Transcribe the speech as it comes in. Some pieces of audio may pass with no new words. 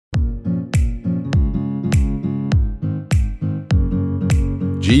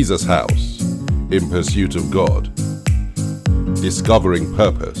Jesus House, in pursuit of God, discovering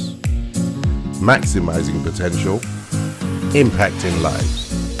purpose, maximizing potential, impacting lives.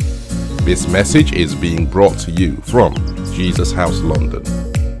 This message is being brought to you from Jesus House London.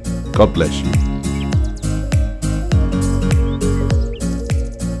 God bless you.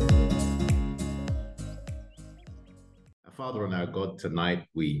 Our Father and our God, tonight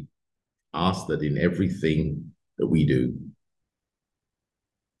we ask that in everything that we do,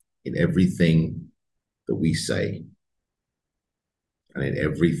 in everything that we say, and in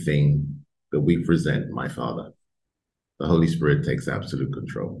everything that we present, my Father, the Holy Spirit takes absolute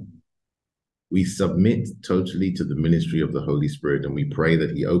control. We submit totally to the ministry of the Holy Spirit, and we pray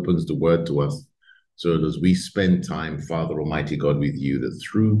that He opens the Word to us so that as we spend time, Father Almighty God, with you, that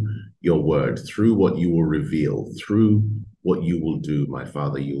through your Word, through what you will reveal, through what you will do, my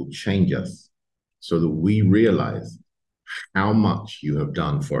Father, you will change us so that we realize how much you have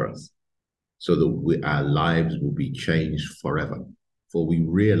done for us, so that our lives will be changed forever. For we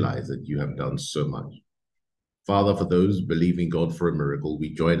realize that you have done so much. Father, for those believing God for a miracle,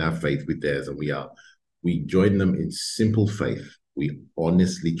 we join our faith with theirs, and we join them in simple faith. We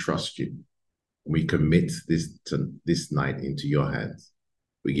honestly trust you. We commit this night into your hands.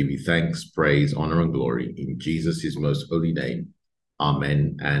 We give you thanks, praise, honor, and glory in Jesus' most holy name.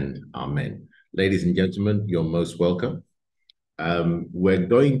 Amen and amen. Ladies and gentlemen, you're most welcome. We're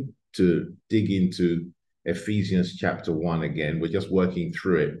going to dig into Ephesians chapter 1 again. We're just working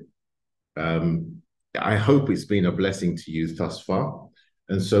through it. I hope it's been a blessing to you thus far.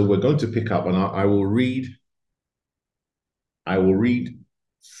 And so we're going to pick up, and I will read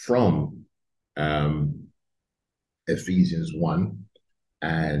from Ephesians 1,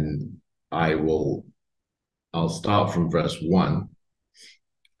 and I'll start from verse 1.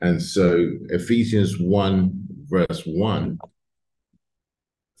 And so Ephesians 1 verse 1,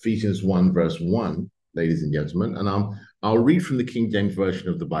 ladies and gentlemen, and I'll read from the King James Version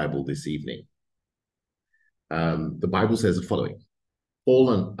of the Bible this evening. The Bible says the following: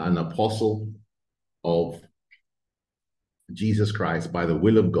 Paul, an apostle of Jesus Christ by the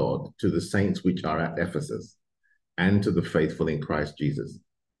will of God, to the saints which are at Ephesus, and to the faithful in Christ Jesus.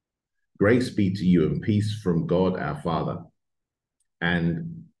 Grace be to you and peace from God our Father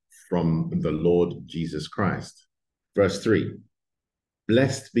and from the Lord Jesus Christ. Verse 3.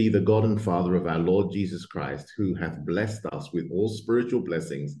 Blessed be the God and Father of our Lord Jesus Christ, who hath blessed us with all spiritual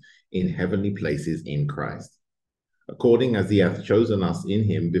blessings in heavenly places in Christ, according as he hath chosen us in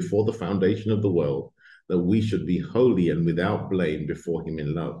him before the foundation of the world, that we should be holy and without blame before him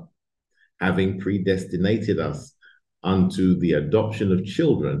in love, having predestinated us unto the adoption of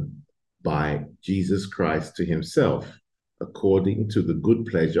children by Jesus Christ to himself, according to the good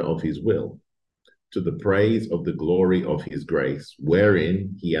pleasure of his will, to the praise of the glory of his grace,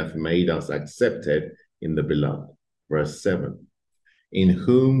 wherein he hath made us accepted in the beloved. Verse 7. In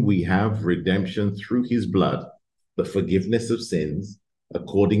whom we have redemption through his blood, the forgiveness of sins,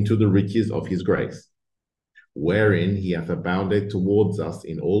 according to the riches of his grace, wherein he hath abounded towards us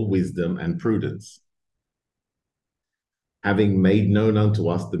in all wisdom and prudence, having made known unto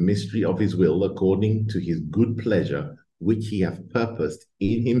us the mystery of his will, according to his good pleasure, which he hath purposed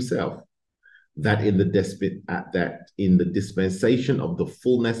in himself, that in the dispensation of the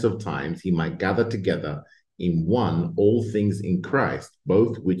fullness of times he might gather together in one all things in Christ,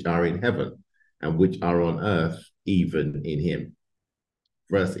 both which are in heaven and which are on earth, even in him.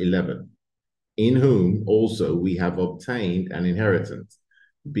 Verse 11. In whom also we have obtained an inheritance,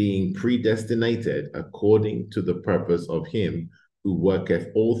 being predestinated according to the purpose of him who worketh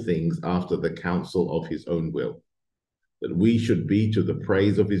all things after the counsel of his own will, that we should be to the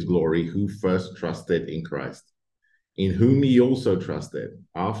praise of his glory, who first trusted in Christ, in whom ye also trusted,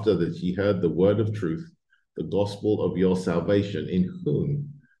 after that ye heard the word of truth, the gospel of your salvation, in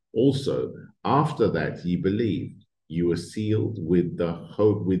whom also, after that ye believed, you were sealed with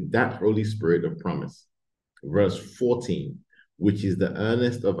that Holy Spirit of promise. Verse 14, which is the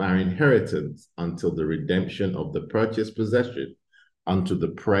earnest of our inheritance until the redemption of the purchased possession, unto the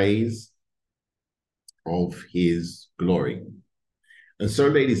praise of his glory. And so,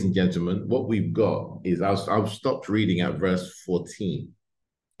 ladies and gentlemen, what we've got is, I've stopped reading at verse 14.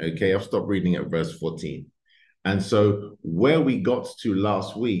 Okay, I've stopped reading at verse 14. And so where we got to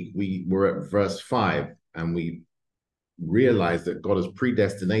last week, we were at verse 5, and we realized that God has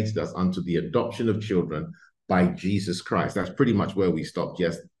predestinated us unto the adoption of children by Jesus Christ. That's pretty much where we stopped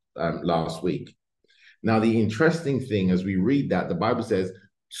last week. Now, the interesting thing, as we read that, the Bible says,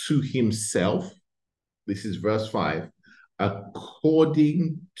 to himself, this is verse 5,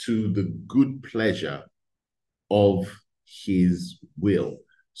 according to the good pleasure of his will.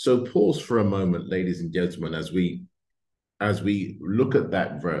 So pause for a moment, ladies and gentlemen, as we look at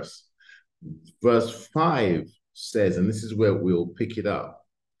that verse. Verse 5 says, and this is where we'll pick it up.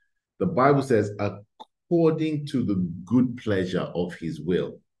 The Bible says, according to the good pleasure of his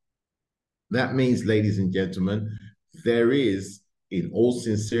will. That means, ladies and gentlemen, there is, in all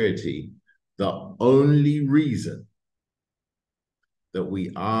sincerity, the only reason that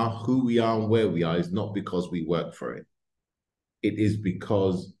we are who we are and where we are is not because we work for it. It is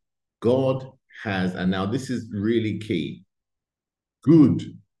because God has, and now this is really key,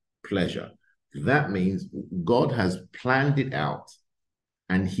 good pleasure. That means God has planned it out,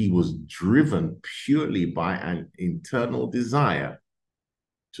 and he was driven purely by an internal desire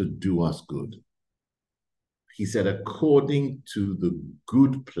to do us good. He said, according to the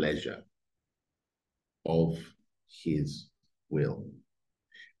good pleasure of his will.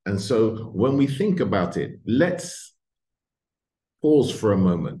 And so when we think about it, let's pause for a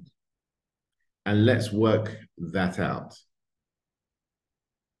moment and let's work that out.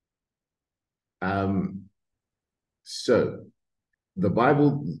 So the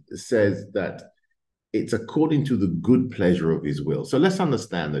Bible says that it's according to the good pleasure of his will. So let's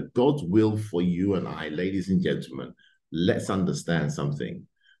understand that God's will for you and I, ladies and gentlemen, let's understand something.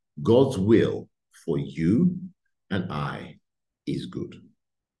 God's will for you and I is good.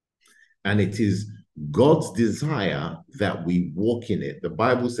 And it is God's desire that we walk in it. The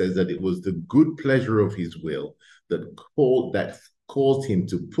Bible says that it was the good pleasure of his will that caused him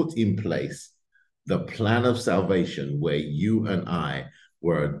to put in place the plan of salvation, where you and I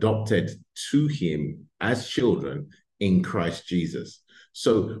were adopted to him as children in Christ Jesus.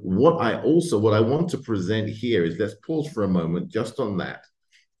 So what I want to present here is, let's pause for a moment just on that,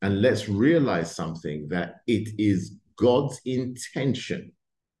 and let's realize something, that it is God's intention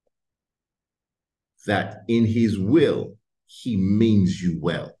that in his will, he means you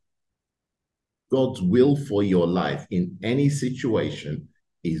well. God's will for your life in any situation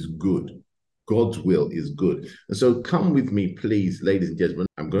is good. God's will is good. And so come with me, please, ladies and gentlemen.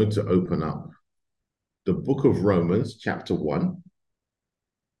 I'm going to open up the book of Romans, chapter 1.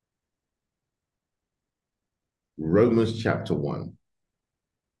 Romans chapter 1.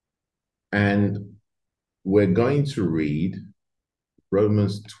 And we're going to read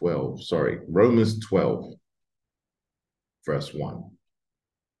Romans 12, verse 1.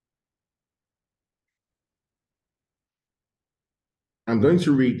 I'm going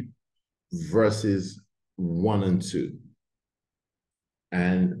to read verses 1 and 2.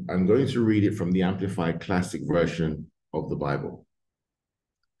 And I'm going to read it from the Amplified Classic Version of the Bible.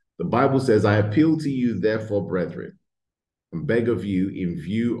 The Bible says, I appeal to you, therefore, brethren, and beg of you, in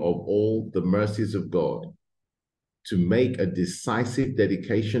view of all the mercies of God, to make a decisive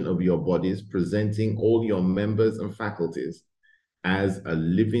dedication of your bodies, presenting all your members and faculties as a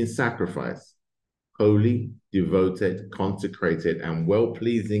living sacrifice, holy, devoted, consecrated, and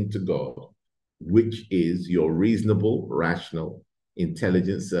well-pleasing to God, which is your reasonable, rational,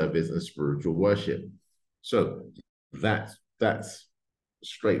 intelligent service and spiritual worship. So that's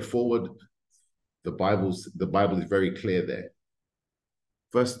straightforward. The Bible is very clear there.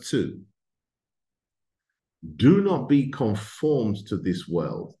 Verse 2. Do not be conformed to this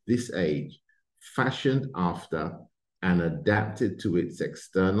world, this age, fashioned after and adapted to its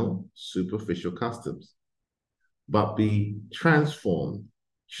external, superficial customs, but be transformed,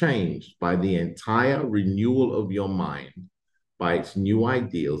 changed by the entire renewal of your mind, by its new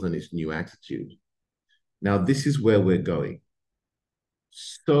ideals and its new attitude. Now, this is where we're going.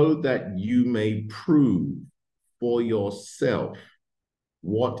 So that you may prove for yourself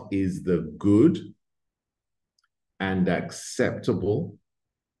what is the good and acceptable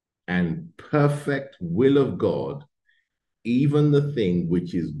and perfect will of God, even the thing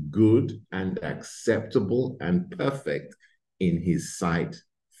which is good and acceptable and perfect in his sight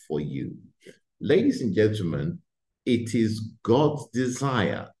for you. Ladies and gentlemen, it is God's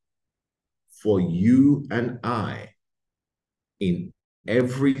desire for you and I, in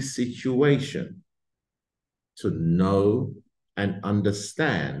every situation, to know and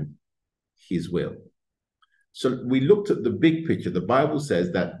understand his will. So we looked at the big picture. The Bible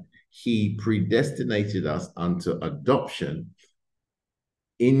says that he predestinated us unto adoption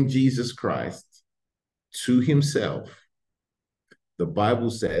in Jesus Christ to himself. The Bible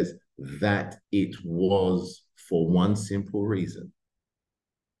says that it was for one simple reason: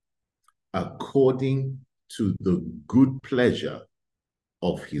 according to the good pleasure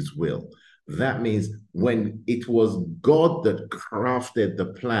of his will. That means when it was God that crafted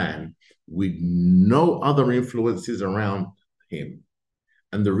the plan with no other influences around him.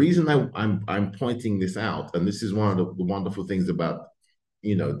 And the reason I'm pointing this out, and this is one of the wonderful things about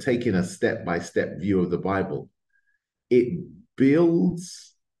taking a step-by-step view of the Bible, it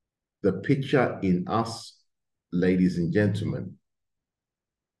builds the picture in us, ladies and gentlemen,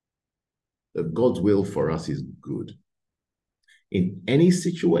 that God's will for us is good. In any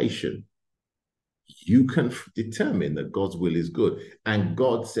situation, you can determine that God's will is good. And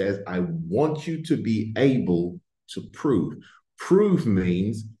God says, I want you to be able to prove. Prove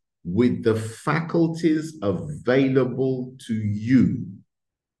means with the faculties available to you,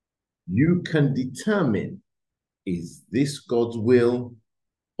 you can determine, is this God's will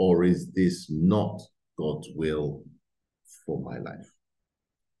or is this not God's will for my life?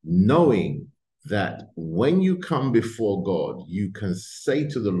 Knowing that when you come before God, you can say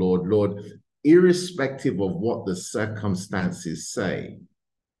to the Lord, Lord, irrespective of what the circumstances say,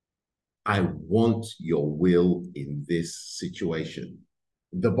 I want your will in this situation.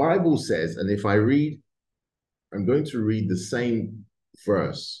 The Bible says, and if I'm going to read the same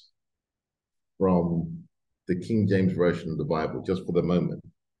verse from the King James Version of the Bible, just for the moment.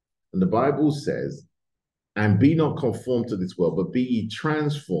 And the Bible says, and be not conformed to this world, but be ye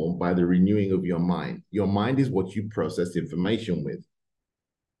transformed by the renewing of your mind. Your mind is what you process information with,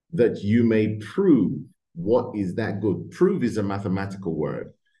 that you may prove what is that good. Prove is a mathematical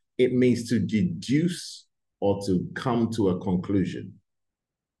word. It means to deduce or to come to a conclusion.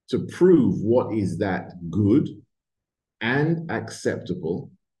 To prove what is that good and acceptable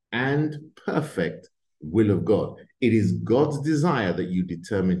and perfect will of God. It is God's desire that you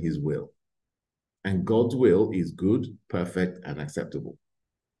determine his will. And God's will is good, perfect, and acceptable.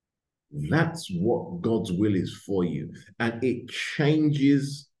 That's what God's will is for you. And it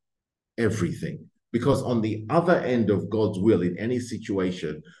changes everything. Because on the other end of God's will in any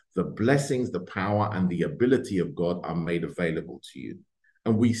situation, the blessings, the power, and the ability of God are made available to you.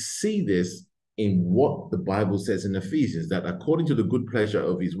 And we see this in what the Bible says in Ephesians, that according to the good pleasure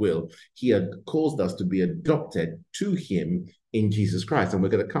of his will, he had caused us to be adopted to him in Jesus Christ. And we're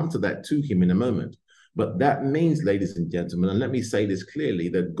going to come to that to him in a moment. But that means, ladies and gentlemen, and let me say this clearly,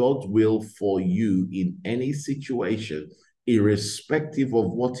 that God's will for you in any situation, irrespective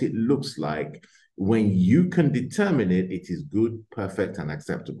of what it looks like, when you can determine it, it is good, perfect, and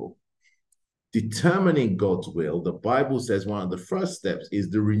acceptable. Determining God's will, the Bible says one of the first steps is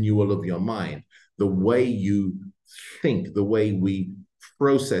the renewal of your mind, the way you think, the way we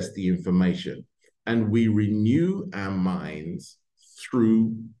process the information. And we renew our minds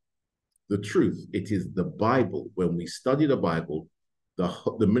through the truth. It is the Bible. When we study the Bible,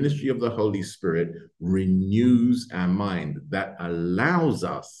 the ministry of the Holy Spirit renews our mind. That allows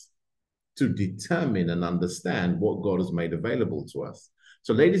us to determine and understand what God has made available to us.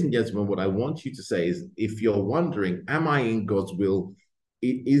 So, ladies and gentlemen, what I want you to say is, if you're wondering, am I in God's will?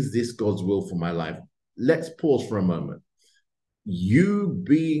 Is this God's will for my life? Let's pause for a moment. You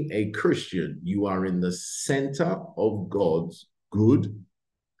being a Christian, you are in the center of God's good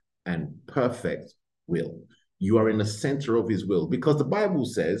and perfect will. You are in the center of his will, because the Bible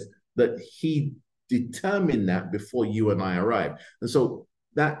says that he determined that before you and I arrived. And so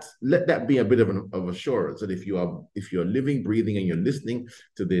let that be a bit of assurance that if you're living, breathing, and you're listening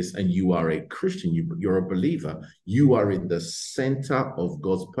to this, and you are a Christian, you're a believer, you are in the center of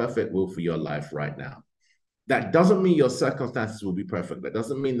God's perfect will for your life right now. That doesn't mean your circumstances will be perfect. That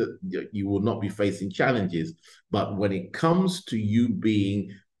doesn't mean that you will not be facing challenges. But when it comes to you being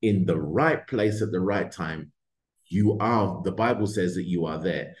in the right place at the right time, the Bible says that you are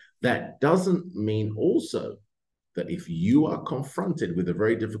there. That doesn't mean also that if you are confronted with a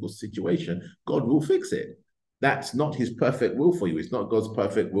very difficult situation, God will fix it. That's not his perfect will for you. It's not God's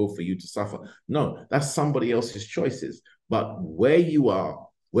perfect will for you to suffer. No, that's somebody else's choices. But where you are,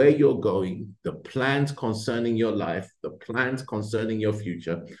 where you're going, the plans concerning your life, the plans concerning your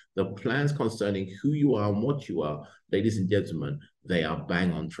future, the plans concerning who you are and what you are, ladies and gentlemen, they are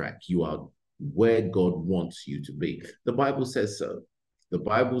bang on track. You are where God wants you to be. The Bible says so. The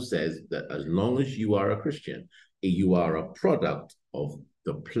Bible says that as long as you are a Christian, you are a product of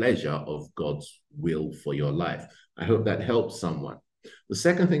the pleasure of God's will for your life. I hope that helps someone. The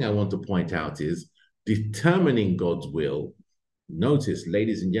second thing I want to point out is determining God's will. Notice,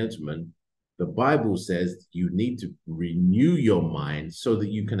 ladies and gentlemen, the Bible says you need to renew your mind so that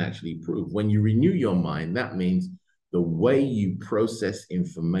you can actually prove. When you renew your mind, that means the way you process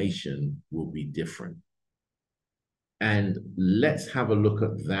information will be different. And let's have a look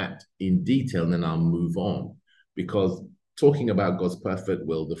at that in detail, and then I'll move on. Because talking about God's perfect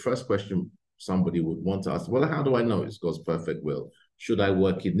will, the first question somebody would want to ask, well, how do I know it's God's perfect will? Should I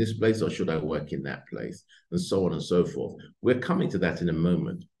work in this place or should I work in that place? And so on and so forth. We're coming to that in a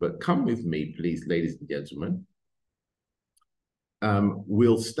moment, but come with me, please, ladies and gentlemen,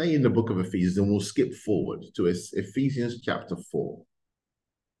 we'll stay in the book of Ephesians and we'll skip forward to Ephesians chapter 4.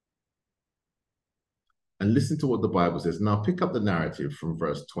 And listen to what the Bible says. Now pick up the narrative from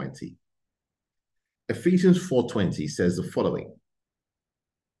verse 20. Ephesians 4:20 says the following.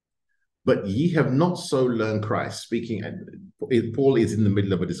 But ye have not so learned Christ. Speaking, Paul is in the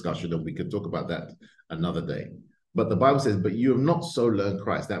middle of a discussion, and we can talk about that another day. But the Bible says, but you have not so learned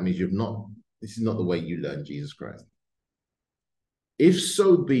Christ. That means this is not the way you learn Jesus Christ. If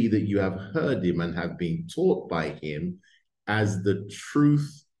so be that you have heard him and have been taught by him as the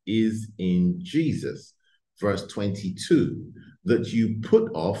truth is in Jesus. Verse 22, that you put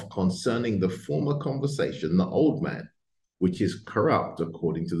off concerning the former conversation, the old man, which is corrupt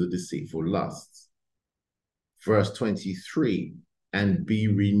according to the deceitful lusts. Verse 23, and be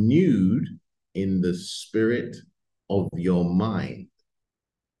renewed in the spirit of your mind,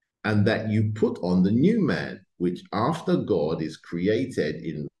 and that you put on the new man, which after God is created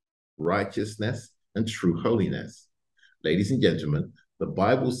in righteousness and true holiness. Ladies and gentlemen, the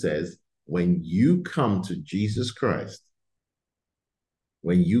Bible says, when you come to Jesus Christ,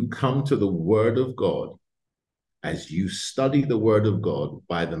 when you come to the Word of God, as you study the Word of God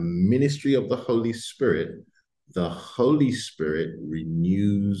by the ministry of the Holy Spirit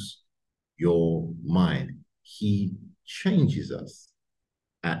renews your mind. He changes us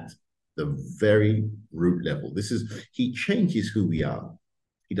at the very root level. He changes who we are.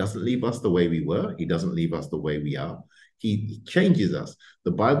 He doesn't leave us the way we were. He doesn't leave us the way we are. He changes us.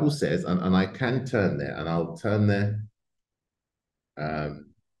 The Bible says, and I can turn there, and I'll turn there,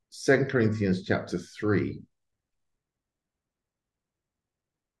 2 Corinthians chapter 3.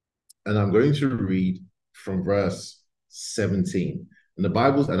 And I'm going to read from verse 17. And the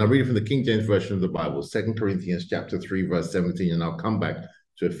Bible, and I'm reading from the King James Version of the Bible, 2 Corinthians chapter 3, verse 17, and I'll come back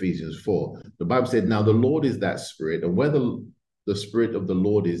to Ephesians 4. The Bible said, now the Lord is that Spirit, and where the Spirit of the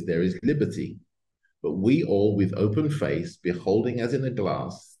Lord is, there is liberty. But we all, with open face, beholding as in a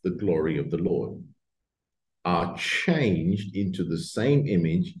glass the glory of the Lord, are changed into the same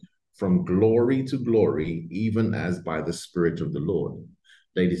image from glory to glory, even as by the Spirit of the Lord.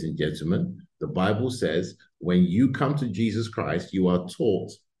 Ladies and gentlemen, the Bible says, when you come to Jesus Christ, you are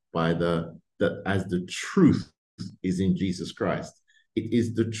taught by that as the truth is in Jesus Christ. It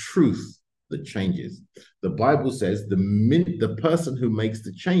is the truth that changes. The Bible says the person who makes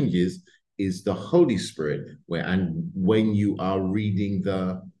the changes is the Holy Spirit. And when you are reading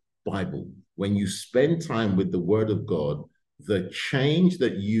the Bible, when you spend time with the Word of God, the change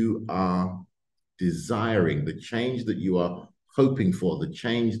that you are desiring, the change that you are hoping for, the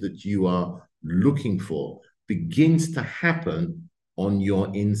change that you are looking for begins to happen on your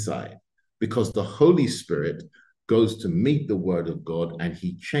inside, because the Holy Spirit goes to meet the Word of God and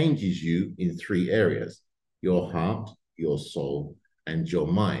he changes you in three areas: your heart, your soul, and your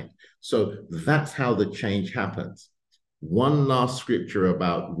mind. So that's how the change happens. One last scripture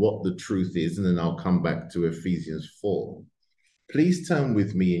about what the truth is, and then I'll come back to Ephesians 4. Please turn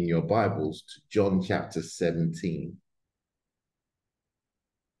with me in your Bibles to John chapter 17.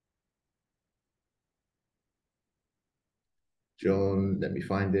 John, let me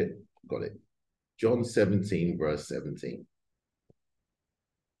find it. Got it. John 17, verse 17.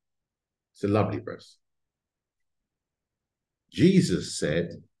 It's a lovely verse. Jesus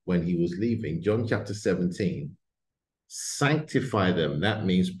said when he was leaving, John chapter 17, sanctify them. That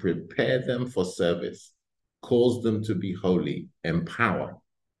means prepare them for service, cause them to be holy, empower.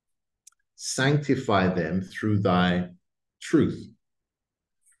 Sanctify them through thy truth.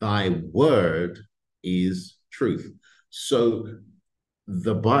 Thy word is truth. So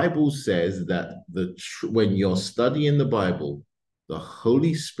the Bible says that when you're studying the Bible, the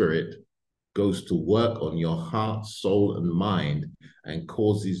Holy Spirit goes to work on your heart, soul, and mind and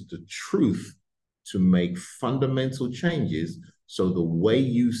causes the truth to make fundamental changes. So the way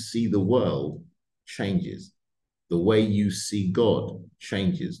you see the world changes. The way you see God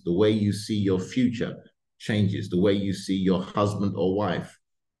changes. The way you see your future changes. The way you see your husband or wife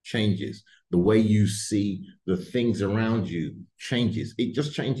changes. The way you see the things around you changes. It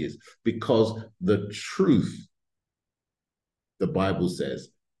just changes because the truth, the Bible says,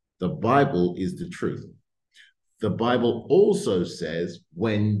 the Bible is the truth. The Bible also says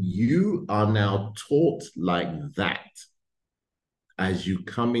when you are now taught like that, as you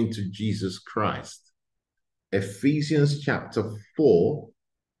come into Jesus Christ, Ephesians chapter 4,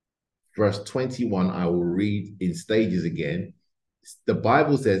 verse 21, I will read in stages again. The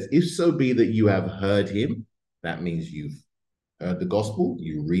Bible says, if so be that you have heard him, that means you've heard the gospel,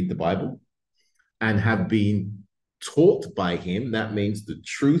 you read the Bible, and have been taught by him, that means the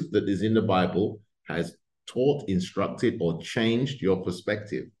truth that is in the Bible has taught, instructed, or changed your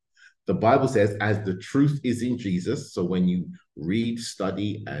perspective. The Bible says, as the truth is in Jesus. So when you read,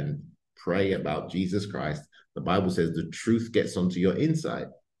 study, and pray about Jesus Christ, the Bible says the truth gets onto your inside.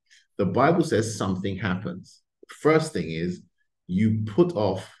 The Bible says something happens. First thing is you put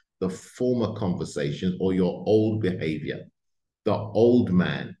off the former conversation or your old behavior, the old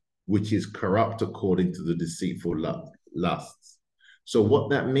man, which is corrupt according to the deceitful lusts. So what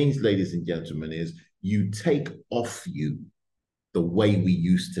that means, ladies and gentlemen, is you take off you the way we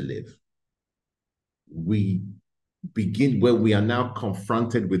used to live. We begin where we are now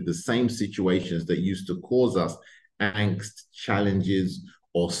confronted with the same situations that used to cause us angst, challenges,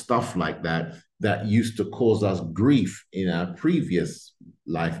 or stuff like that, that used to cause us grief in our previous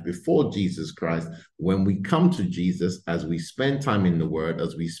life before Jesus Christ. When we come to Jesus, as we spend time in the Word,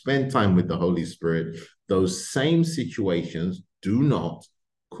 as we spend time with the Holy Spirit, those same situations do not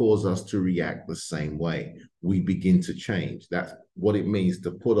cause us to react the same way. We begin to change. That's what it means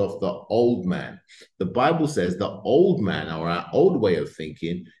to put off the old man. The Bible says the old man, or our old way of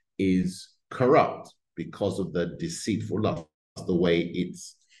thinking, is corrupt because of the deceitful lust, the way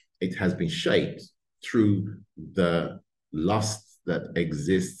it has been shaped through the lust that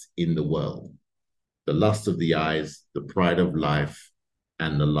exists in the world. The lust of the eyes, the pride of life,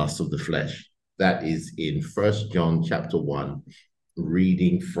 and the lust of the flesh. That is in 1 John chapter 1,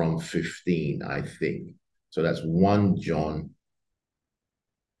 reading from 15, I think. So that's 1 John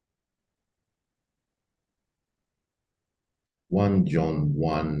 1,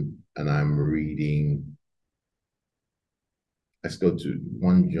 and I'm reading, let's go to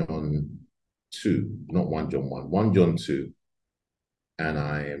 1 John 2, not 1 John 1, 1 John 2, and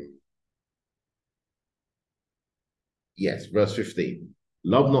I am, yes, verse 15.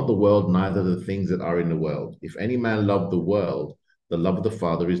 Love not the world, neither the things that are in the world. If any man love the world, the love of the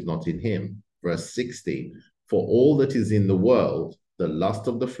Father is not in him. Verse 16. For all that is in the world, the lust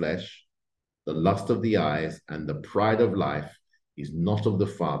of the flesh, the lust of the eyes, and the pride of life is not of the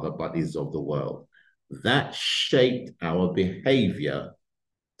Father, but is of the world. That shaped our behavior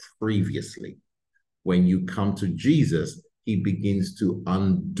previously. When you come to Jesus, he begins to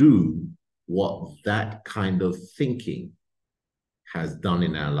undo what that kind of thinking has done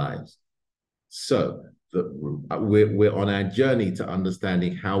in our lives. So we're on our journey to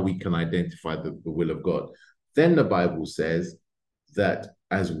understanding how we can identify the will of God. Then the Bible says that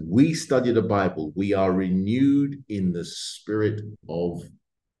as we study the Bible, we are renewed in the spirit of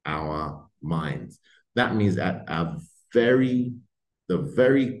our minds. That means at the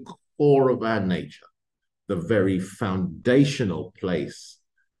very core of our nature, the very foundational place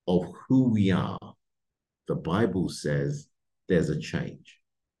of who we are, the Bible says there's a change.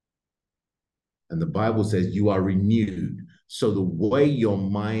 And the Bible says you are renewed. So the way your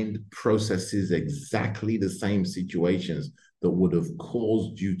mind processes exactly the same situations that would have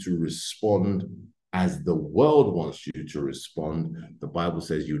caused you to respond as the world wants you to respond, the Bible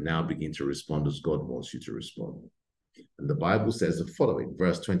says you now begin to respond as God wants you to respond. And the Bible says the following,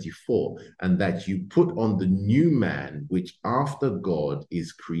 verse 24, and that you put on the new man, which after God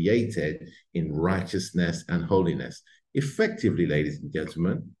is created in righteousness and holiness. Effectively, ladies and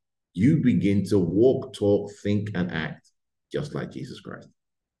gentlemen, you begin to walk, talk, think, and act just like Jesus Christ.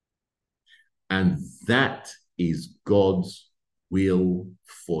 And that is God's will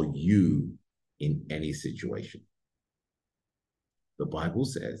for you in any situation. The Bible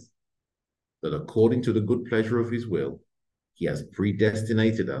says that according to the good pleasure of his will, he has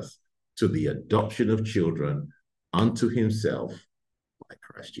predestinated us to the adoption of children unto himself by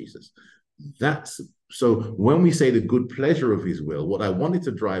Christ Jesus. So when we say the good pleasure of his will, what I wanted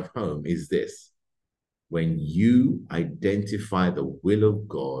to drive home is this. When you identify the will of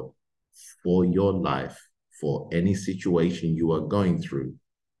God for your life, for any situation you are going through,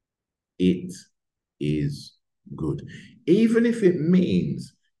 it is good. Even if it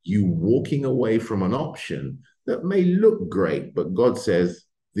means you walking away from an option that may look great, but God says,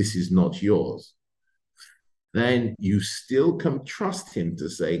 this is not yours, then you still can trust him to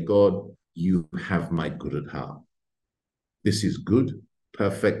say, God, you have my good at heart. This is good,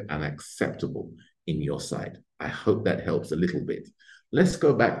 perfect, and acceptable in your sight. I hope that helps a little bit. Let's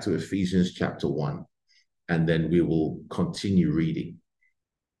go back to Ephesians chapter 1, and then we will continue reading.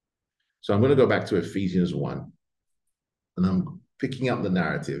 So I'm going to go back to Ephesians 1, and I'm picking up the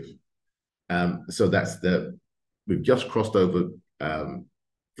narrative. So we've just crossed over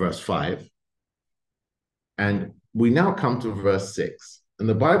verse 5, and we now come to verse 6. And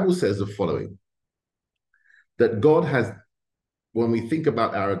the Bible says the following, that God has, when we think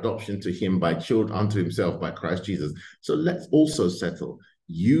about our adoption to him by children unto himself by Christ Jesus, so let's also settle,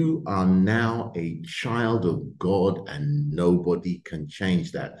 You are now a child of God, and nobody can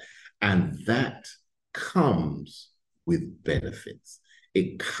change that. And that comes with benefits.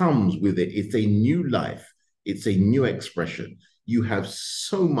 It comes with it. It's a new life. It's a new expression. You have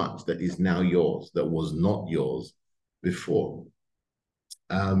so much that is now yours that was not yours before.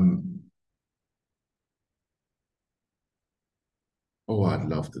 Oh, I'd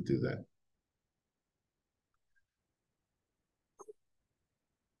love to do that.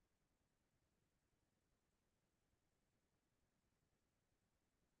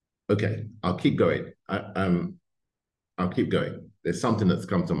 Okay, I'll keep going. I'll keep going. There's something that's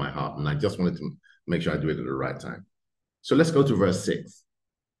come to my heart, and I just wanted to make sure I do it at the right time. So let's go to verse 6.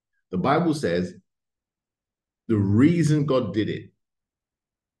 The Bible says, the reason God did it,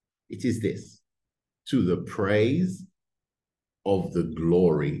 it is this, to the praise of the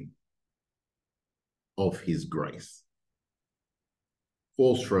glory of his grace.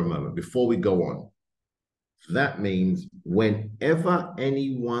 Pause for a moment before we go on. That means whenever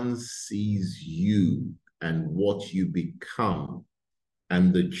anyone sees you and what you become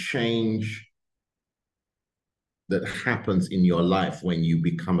and the change that happens in your life when you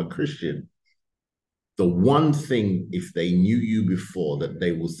become a Christian, the one thing, if they knew you before, that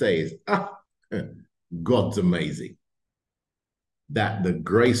they will say is, God's amazing. That the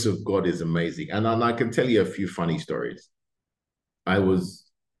grace of God is amazing. And I can tell you a few funny stories. I was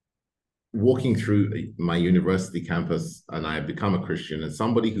walking through my university campus and I had become a Christian, and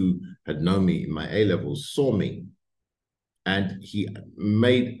somebody who had known me in my A-levels saw me, and he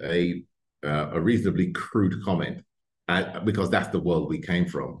made a reasonably crude comment because that's the world we came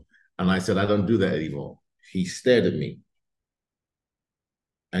from. And I said, I don't do that anymore. He stared at me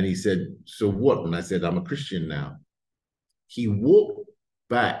and he said, so what? And I said, I'm a Christian now. He walked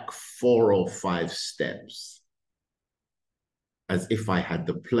back 4 or 5 steps as if I had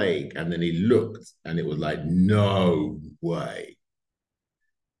the plague. And then he looked and it was like, no way.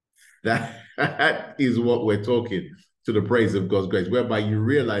 That is what we're talking, to the praise of God's grace, whereby you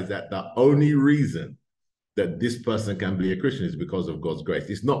realize that the only reason that this person can be a Christian is because of God's grace.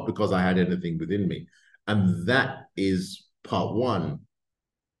 It's not because I had anything within me. And that is part one.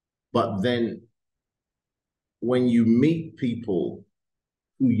 But then when you meet people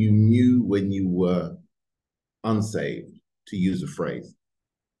who you knew when you were unsaved, to use a phrase,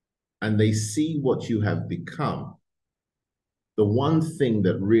 and they see what you have become, the one thing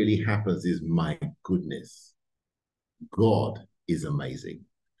that really happens is, my goodness, God is amazing.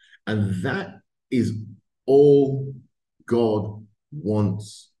 And that is all God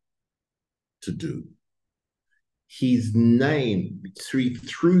wants to do. His name,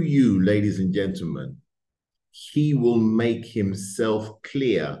 through you, ladies and gentlemen, he will make himself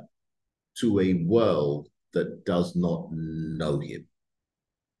clear to a world that does not know him.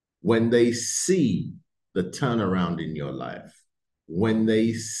 When they see the turnaround in your life, when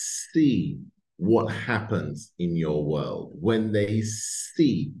they see what happens in your world, when they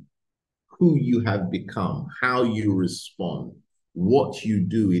see who you have become, how you respond, what you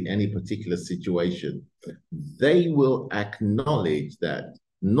do in any particular situation, they will acknowledge that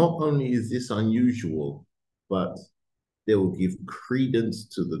not only is this unusual, but they will give credence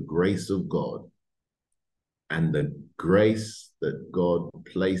to the grace of God, and the grace that God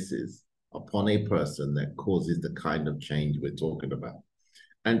places upon a person that causes the kind of change we're talking about.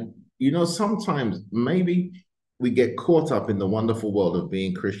 And, you know, sometimes maybe we get caught up in the wonderful world of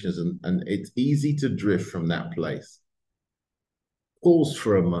being Christians, and it's easy to drift from that place. Pause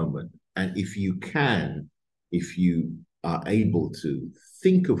for a moment. And if you can, if you are able to,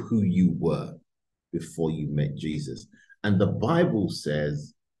 think of who you were before you met Jesus. And the Bible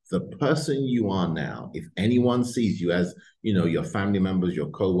says, the person you are now, if anyone sees you as, you know, your family members, your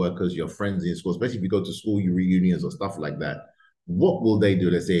co-workers, your friends in school, especially if you go to school reunions or stuff like that, what will they do?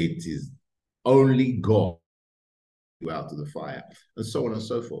 They say it is only God out of the fire, and so on and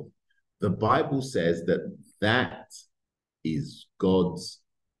so forth. The Bible says that that is God's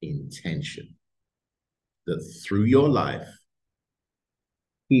intention, that through your life,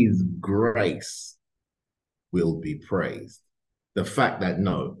 his grace will be praised. The fact that,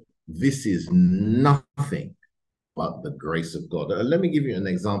 no, this is nothing but the grace of God. Let me give you an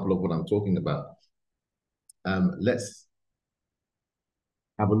example of what I'm talking about. Let's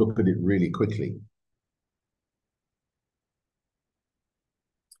have a look at it really quickly.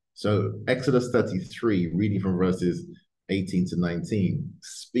 So Exodus 33, reading from verses 18 to 19,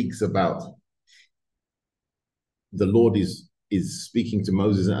 speaks about the Lord is speaking to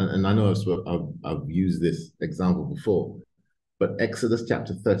Moses, and I know I've used this example before, but Exodus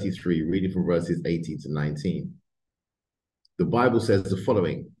chapter 33, reading from verses 18 to 19. the Bible says the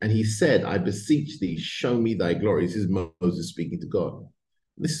following, and he said, I beseech thee, show me thy glory. This is Moses speaking to God.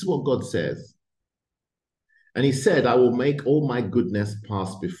 This is what God says. And he said, I will make all my goodness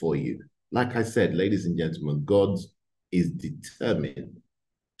pass before you. Like I said, ladies and gentlemen, God is determined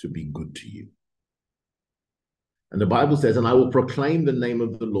to be good to you. And the Bible says, and I will proclaim the name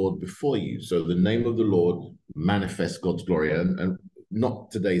of the Lord before you. So the name of the Lord manifests God's glory, and not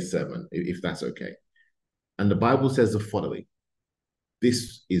today's sermon, if that's okay. And the Bible says the following.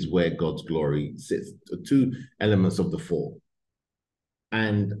 This is where God's glory sits. The two elements of the four.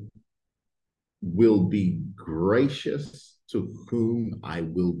 And will be gracious to whom I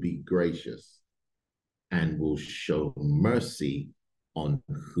will be gracious, and will show mercy on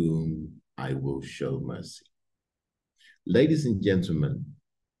whom I will show mercy. Ladies and gentlemen,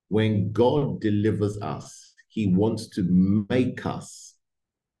 when God delivers us, he wants to make us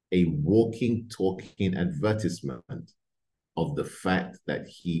a walking, talking advertisement of the fact that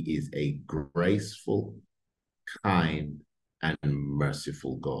he is a graceful, kind, and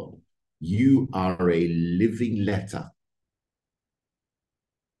merciful God. You are a living letter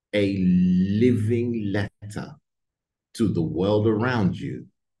to the world around you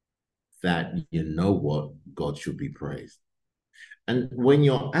that you know what, God should be praised. And when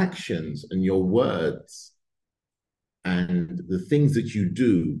your actions and your words and the things that you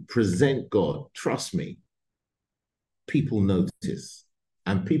do present God, trust me, people notice.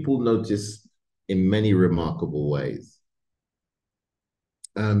 And people notice in many remarkable ways.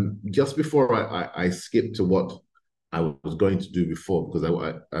 Just before I skip to what I was going to do before, because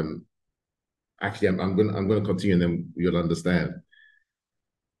I'm going to continue and then you'll understand.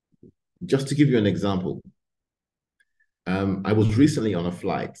 Just to give you an example, I was recently on a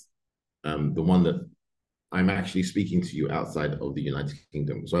flight, the one that I'm actually speaking to you outside of the United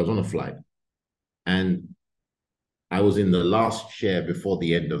Kingdom. So I was on a flight, and I was in the last chair before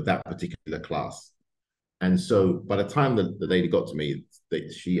the end of that particular class. And so by the time the lady got to me,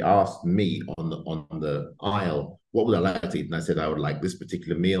 she asked me on the aisle, what would I like to eat? And I said, I would like this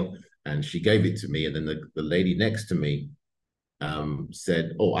particular meal. And she gave it to me. And then the lady next to me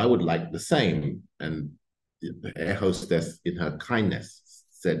said, oh, I would like the same. And the air hostess, in her kindness,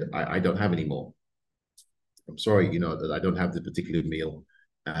 said, I don't have any more. I'm sorry, that I don't have this particular meal.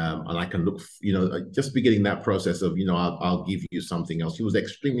 And I can look, just beginning that process of, I'll give you something else. She was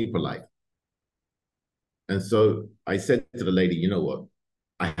extremely polite. And so I said to the lady, you know what?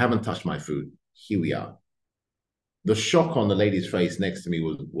 I haven't touched my food. Here we are. The shock on the lady's face next to me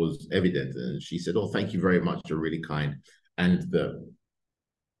was evident. And she said, oh, thank you very much. You're really kind. And the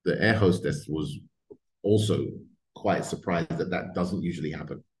air hostess was also quite surprised that doesn't usually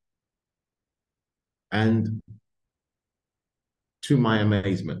happen. And to my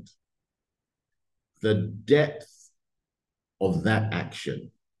amazement, the depth of that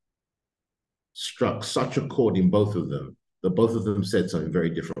action struck such a chord in both of them that both of them said so in very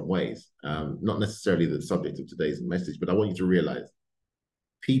different ways. Not necessarily the subject of today's message, but I want you to realize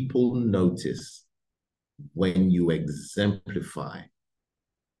people notice when you exemplify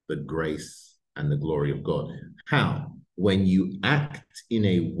the grace and the glory of God. How? When you act in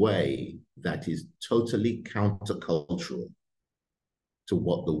a way that is totally countercultural to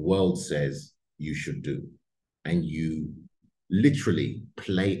what the world says you should do, and you literally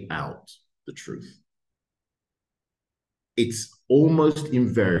play out the truth. It's almost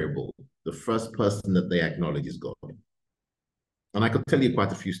invariable. The first person that they acknowledge is God. And I could tell you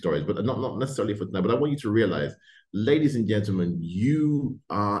quite a few stories, but not necessarily for tonight. But I want you to realize, ladies and gentlemen, you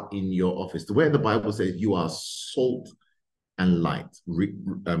are in your office. The way the Bible says you are salt and light,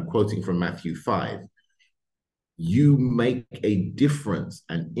 quoting from Matthew 5. You make a difference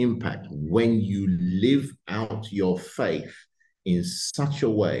and impact when you live out your faith in such a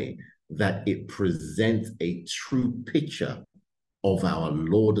way that it presents a true picture of our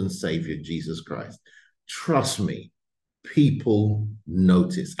Lord and Savior, Jesus Christ. Trust me, people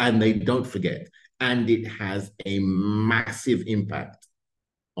notice and they don't forget, and it has a massive impact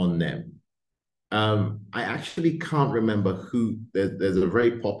on them. I actually can't remember who, there's a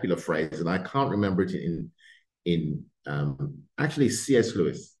very popular phrase, and I can't remember it in actually C.S.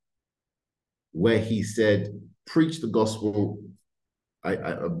 Lewis, where he said, preach the gospel,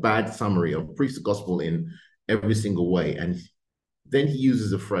 a bad summary of preach the gospel in every single way. And then he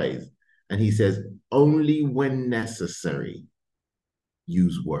uses a phrase and he says, only when necessary,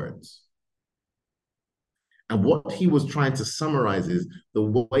 use words. And what he was trying to summarize is the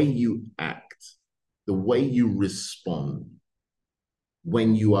way you act, the way you respond,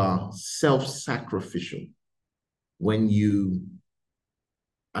 when you are self-sacrificial, when you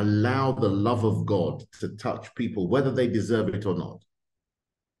allow the love of God to touch people, whether they deserve it or not,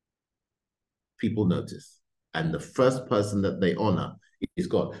 people notice. And the first person that they honor is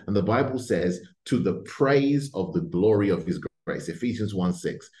God. And the Bible says, to the praise of the glory of his grace, Ephesians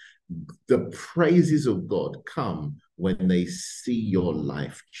 1:6. The praises of God come when they see your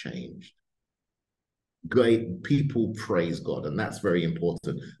life changed. Great people praise God, and that's very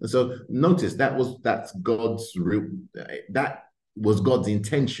important. And so notice that was God's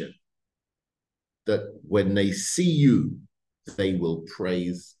intention, that when they see you, they will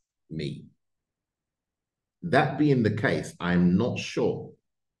praise me. That being the case, I'm not sure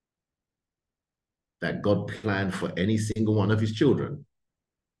that God planned for any single one of his children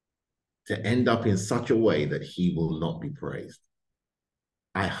to end up in such a way that he will not be praised.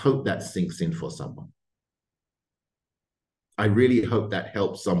 I hope that sinks in for someone. I really hope that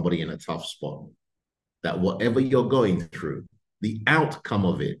helps somebody in a tough spot, that whatever you're going through, the outcome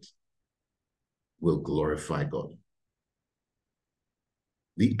of it will glorify God.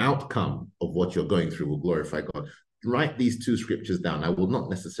 The outcome of what you're going through will glorify God. Write these two scriptures down. I will not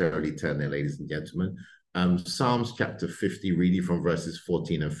necessarily turn there, ladies and gentlemen. Psalms chapter 50, reading from verses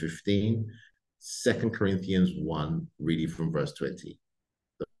 14 and 15. 2 Corinthians 1, reading from verse 20.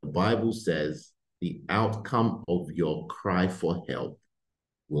 The Bible says the outcome of your cry for help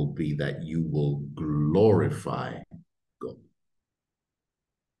will be that you will glorify God.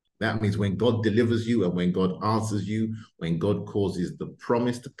 That means when God delivers you and when God answers you, when God causes the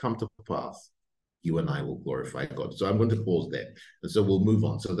promise to come to pass, you and I will glorify God. So I'm going to pause there. And so we'll move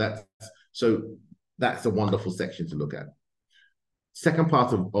on. So that's a wonderful section to look at. Second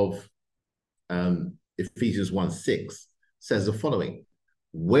part of Ephesians 1:6 says the following: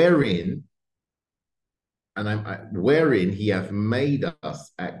 wherein he hath made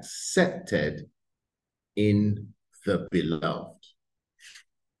us accepted in the beloved.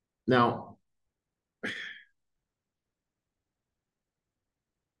 Now,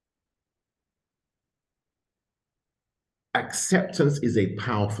 acceptance is a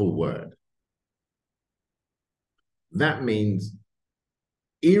powerful word. That means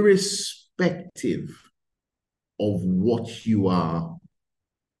irrespective of what you are,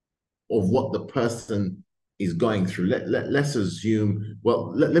 of what the person is going through. Let's assume,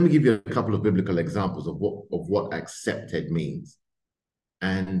 let me give you a couple of biblical examples of what accepted means.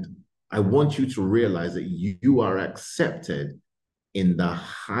 And I want you to realize that you are accepted in the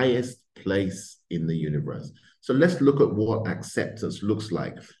highest place in the universe. So let's look at what acceptance looks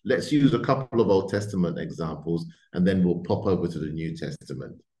like. Let's use a couple of Old Testament examples, and then we'll pop over to the New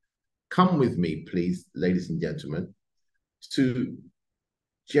Testament. Come with me, please, ladies and gentlemen, to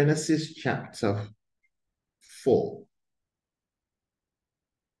Genesis chapter 4.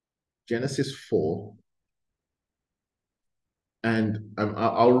 Genesis 4. And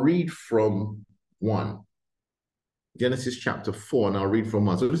I'll read from 1. Genesis chapter 4, and I'll read from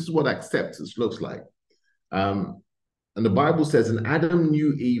 1. So this is what acceptance looks like. And the Bible says, and Adam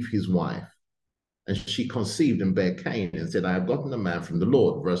knew Eve, his wife, and she conceived and bare Cain, and said, I have gotten a man from the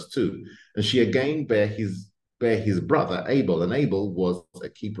Lord. Verse 2. And she again bare his brother Abel, and Abel was a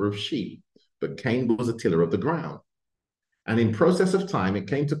keeper of sheep, but Cain was a tiller of the ground. And in process of time, it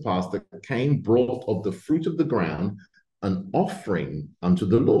came to pass that Cain brought of the fruit of the ground an offering unto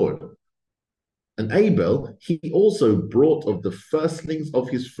the Lord. And Abel, he also brought of the firstlings of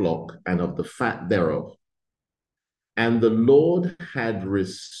his flock and of the fat thereof. And the Lord had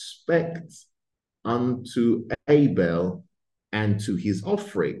respect unto Abel and to his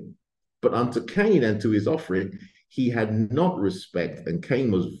offering, but unto Cain and to his offering he had not respect, and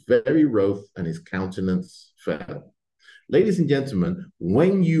Cain was very wroth, and his countenance fell. Ladies and gentlemen,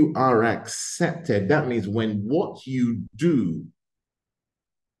 when you are accepted, that means when what you do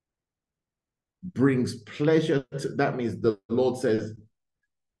brings pleasure to, that means the Lord says,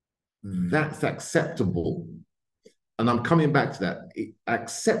 that's acceptable. And I'm coming back to that.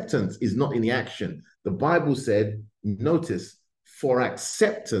 Acceptance is not in the action. The Bible said, notice, for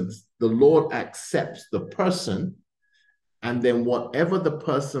acceptance, the Lord accepts the person, and then whatever the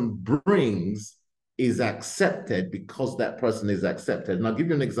person brings is accepted because that person is accepted. And I'll give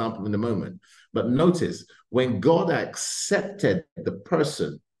you an example in a moment. But notice, when God accepted the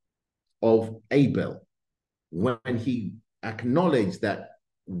person of Abel, when he acknowledged that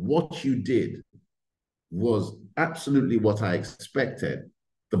what you did was absolutely what I expected,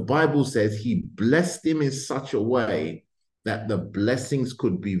 the Bible says he blessed him in such a way that the blessings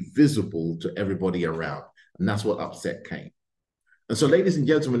could be visible to everybody around. And that's what upset Cain. And so, ladies and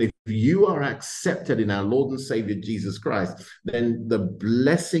gentlemen, if you are accepted in our Lord and Savior Jesus Christ, then the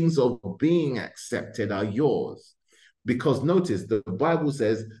blessings of being accepted are yours. Because notice, the Bible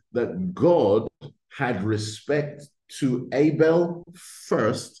says that God had respect to Abel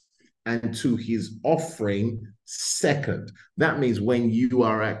first and to his offering second. That means when you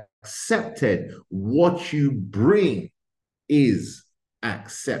are accepted, what you bring is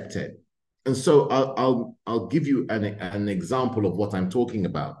accepted. And so I'll give you an example of what I'm talking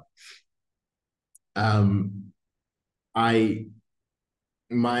about.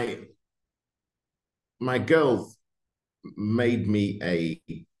 My girls made me a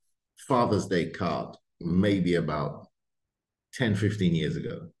Father's Day card maybe about 10, 15 years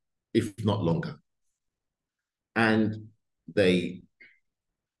ago, if not longer. And they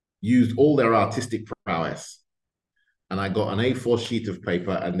used all their artistic prowess. And I got an A4 sheet of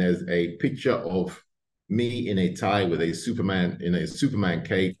paper, and there's a picture of me in a tie with a Superman in a Superman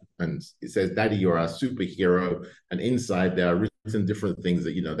cape. And it says, "Daddy, you're our superhero." And inside there are written different things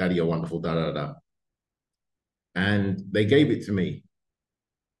that, "Daddy, you're wonderful, da, da, da." And they gave it to me.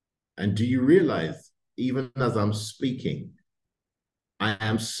 And do you realize, even as I'm speaking, I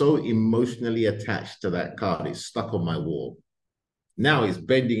am so emotionally attached to that card. It's stuck on my wall. Now it's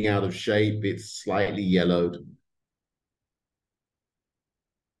bending out of shape. It's slightly yellowed.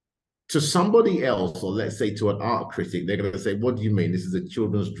 To somebody else, or let's say to an art critic, they're going to say, "What do you mean? This is a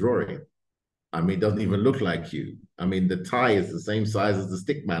children's drawing. I mean, it doesn't even look like you. I mean, the tie is the same size as the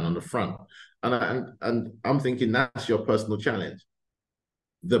stick man on the front." And I'm thinking, that's your personal challenge.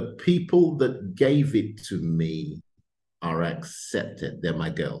 The people that gave it to me are accepted. They're my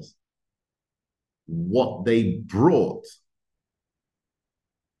girls. What they brought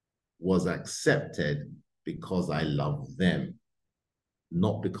was accepted because I love them,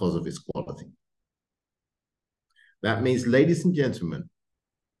 not because of its quality. That means, ladies and gentlemen,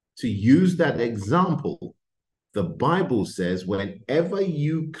 to use that example, the Bible says whenever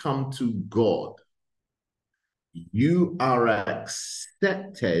you come to God, you are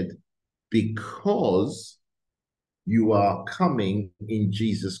accepted because you are coming in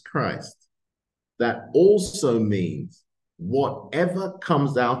Jesus Christ. That also means whatever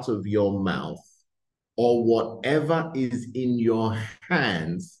comes out of your mouth or whatever is in your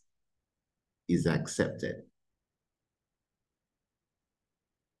hands is accepted.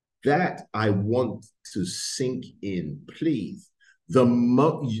 That I want to sink in, please.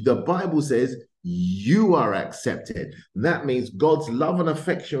 The Bible says you are accepted. That means God's love and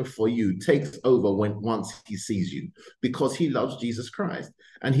affection for you takes over once he sees you, because he loves Jesus Christ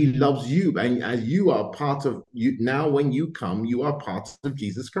and he loves you. And as you are part of you now, when you come, you are part of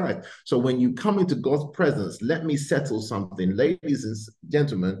Jesus Christ. So when you come into God's presence, let me settle something. Ladies and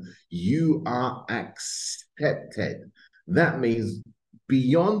gentlemen, you are accepted. That means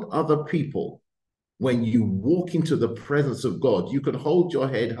beyond other people, when you walk into the presence of God, you can hold your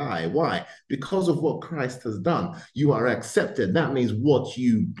head high. Why? Because of what Christ has done. You are accepted. That means what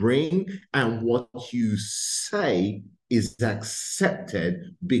you bring and what you say is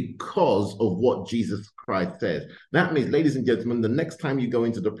accepted because of what Jesus Christ says. That means, ladies and gentlemen, the next time you go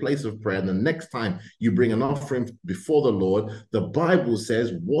into the place of prayer, and the next time you bring an offering before the Lord, the Bible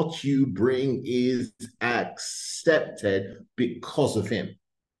says what you bring is accepted because of him.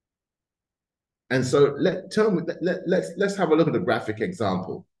 And so let's have a look at a graphic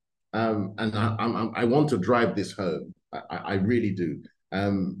example. And I want to drive this home. I really do.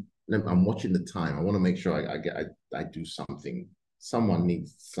 I'm watching the time. I want to make sure I do something. Someone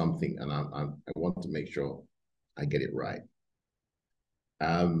needs something, and I want to make sure I get it right.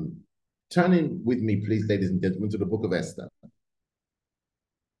 Turn in with me, please, ladies and gentlemen, to the book of Esther.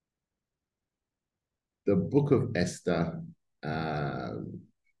 The book of Esther,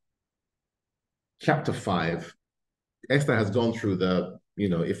 chapter 5. Esther has gone through the,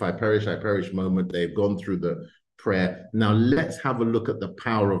 if I perish, I perish moment. They've gone through the prayer. Now let's have a look at the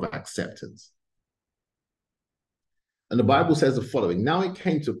power of acceptance. And the Bible says the following. Now it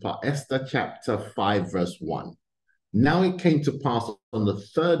came to pass, Esther chapter 5, verse 1. Now it came to pass on the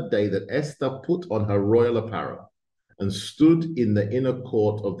third day that Esther put on her royal apparel and stood in the inner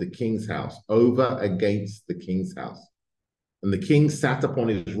court of the king's house, over against the king's house. And the king sat upon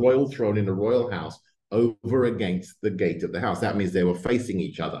his royal throne in the royal house, over against the gate of the house. That means they were facing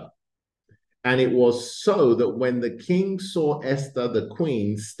each other. And it was so that when the king saw Esther, the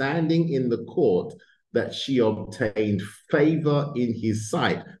queen, standing in the court, that she obtained favor in his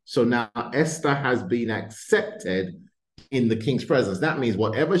sight. So now Esther has been accepted in the king's presence. That means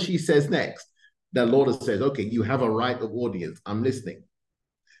whatever she says next, the Lord has said, okay, you have a right of audience. I'm listening.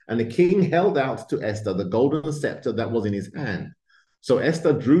 And the king held out to Esther the golden scepter that was in his hand. So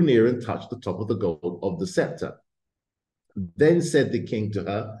Esther drew near and touched the top of the gold of the scepter. Then said the king to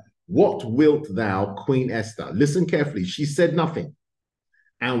her, What wilt thou, Queen Esther? Listen carefully. She said nothing.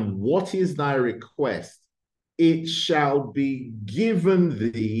 And what is thy request? It shall be given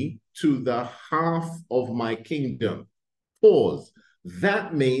thee to the half of my kingdom. Pause.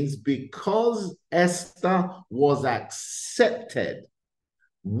 That means because Esther was accepted,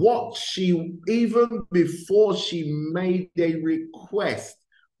 what she, even before she made a request,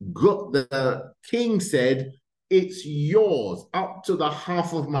 the king said, it's yours up to the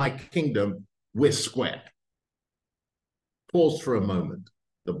half of my kingdom. We're square. Pause for a moment.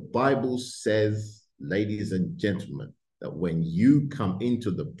 The Bible says, ladies and gentlemen, that when you come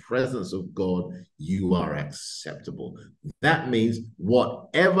into the presence of God, you are acceptable. That means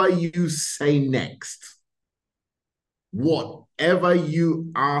whatever you say next, whatever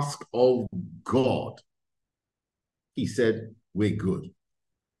you ask of God, he said, we're good.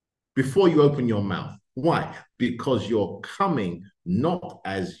 Before you open your mouth. Why? Because you're coming not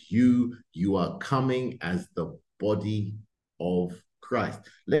as you are coming as the body of Christ.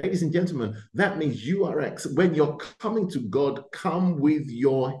 Ladies and gentlemen, that means you are, when you're coming to God, come with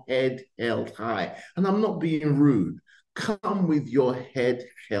your head held high. And I'm not being rude. Come with your head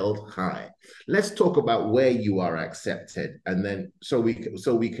held high. Let's talk about where you are accepted, and then so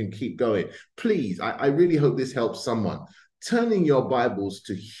we can keep going. Please, I really hope this helps someone. Turning your Bibles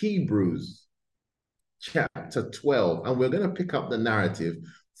to Hebrews chapter 12, and we're going to pick up the narrative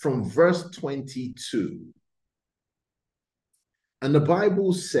from verse 22. And the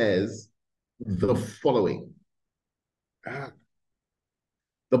Bible says the following.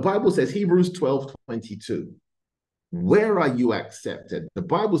 The Bible says, Hebrews 12:22. Where are you accepted? The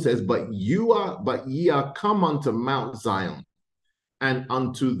Bible says, but ye are come unto Mount Zion, and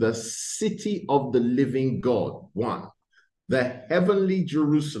unto the city of the living God, 1, the heavenly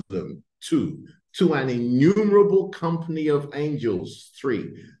Jerusalem, 2, to an innumerable company of angels, 3,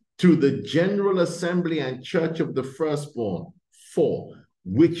 to the general assembly and church of the firstborn, 4,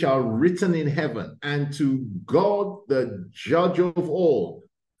 which are written in heaven, and to God the judge of all,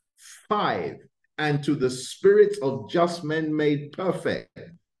 5, and to the spirits of just men made perfect,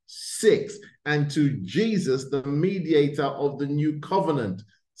 6, and to Jesus, the mediator of the new covenant,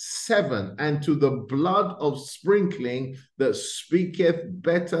 7, and to the blood of sprinkling that speaketh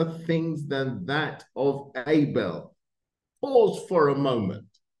better things than that of Abel. Pause for a moment.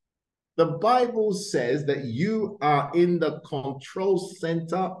 The Bible says that you are in the control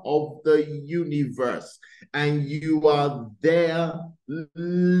center of the universe, and you are there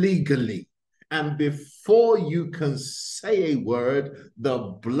legally. And before you can say a word, the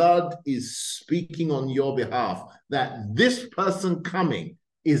blood is speaking on your behalf that this person coming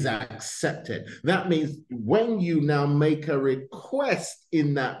is accepted. That means when you now make a request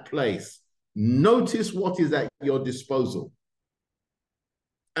in that place, notice what is at your disposal.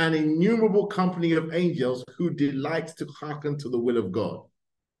 An innumerable company of angels who delights to hearken to the will of God.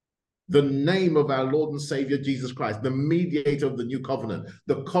 The name of our Lord and Savior Jesus Christ, the mediator of the new covenant.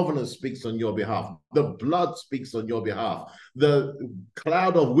 The covenant speaks on your behalf. The blood speaks on your behalf. The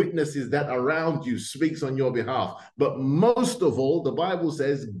cloud of witnesses that around you speaks on your behalf. But most of all, the Bible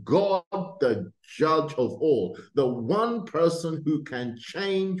says, God, the judge of all, the one person who can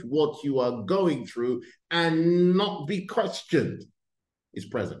change what you are going through and not be questioned, is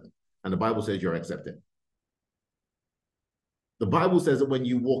present. And the Bible says you're accepted. The Bible says that when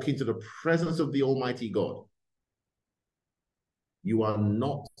you walk into the presence of the Almighty God, you are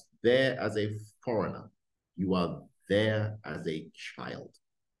not there as a foreigner. You are there as a child.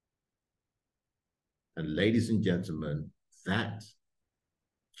 And ladies and gentlemen, that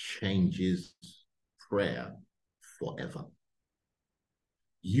changes prayer forever.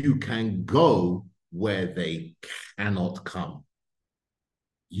 You can go where they cannot come.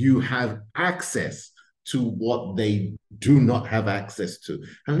 You have access to what they do not have access to.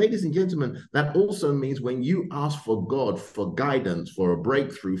 And ladies and gentlemen, that also means when you ask for God for guidance, for a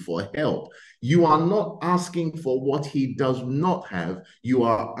breakthrough, for help, you are not asking for what he does not have. You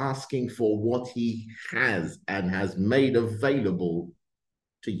are asking for what he has and has made available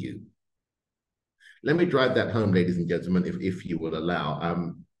to you. Let me drive that home, ladies and gentlemen, if you will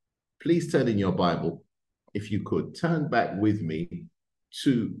allow. Please turn in your Bible, if you could. Turn back with me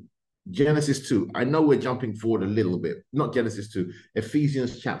to Genesis 2. I know we're jumping forward a little bit. Not Genesis 2,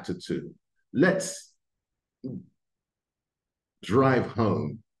 Ephesians chapter 2. Let's drive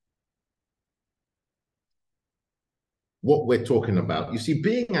home what we're talking about. You see,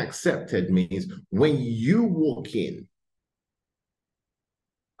 being accepted means when you walk in,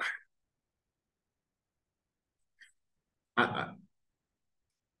 I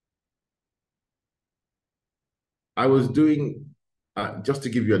was doing just to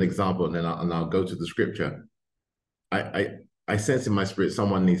give you an example, and then I'll go to the scripture. I sense in my spirit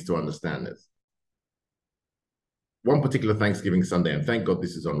someone needs to understand this. One particular Thanksgiving Sunday, and thank God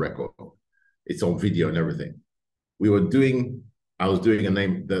this is on record. It's on video and everything. I was doing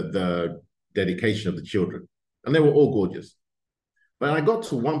the dedication of the children, and they were all gorgeous. But I got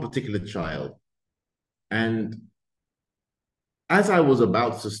to one particular child, and as I was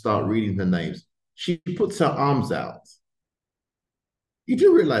about to start reading the names, she puts her arms out. You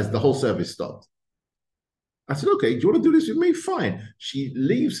do realize the whole service stopped. I said, okay, do you want to do this with me? Fine. She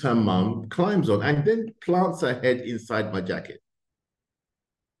leaves her mum, climbs on, and then plants her head inside my jacket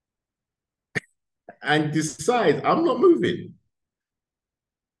and decides, I'm not moving.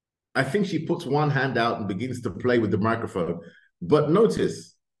 I think she puts one hand out and begins to play with the microphone. But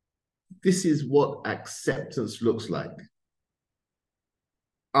notice, this is what acceptance looks like.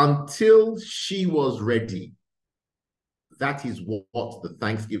 Until she was ready, that is what the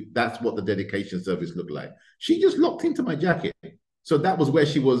Thanksgiving, that's what the dedication service looked like. She just locked into my jacket. So that was where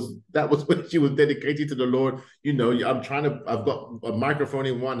she was dedicated to the Lord. You know, I've got a microphone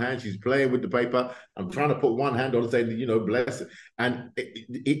in one hand. She's playing with the paper. I'm trying to put one hand on and say, you know, bless it. And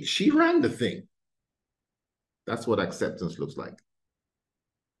she ran the thing. That's what acceptance looks like.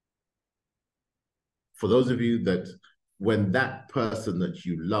 For those of you that, when that person that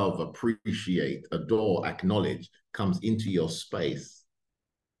you love, appreciate, adore, acknowledge comes into your space,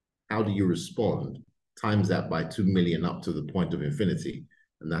 how do you respond? Times that by 2 million up to the point of infinity.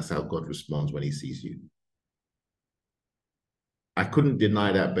 And that's how God responds when he sees you. I couldn't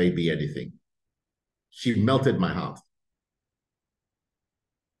deny that baby anything. She melted my heart.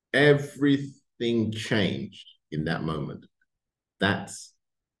 Everything changed in that moment. That's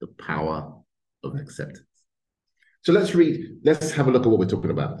the power of acceptance. So let's have a look at what we're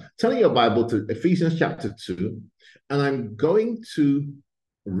talking about. Turn your Bible to Ephesians chapter 2, and I'm going to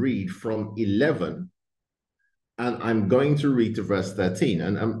read from 11, and I'm going to read to verse 13,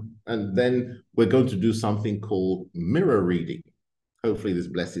 and then we're going to do something called mirror reading. Hopefully this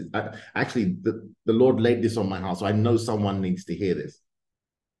blesses. Actually, the Lord laid this on my heart, so I know someone needs to hear this.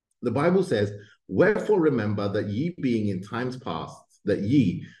 The Bible says, wherefore remember that ye being in times past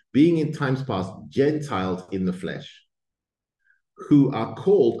Gentiles in the flesh, who are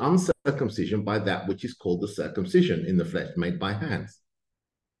called uncircumcision by that which is called the circumcision in the flesh made by hands.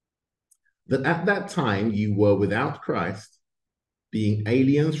 That at that time you were without Christ, being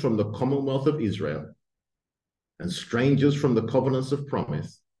aliens from the commonwealth of Israel, and strangers from the covenants of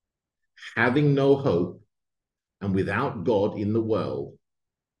promise, having no hope, and without God in the world.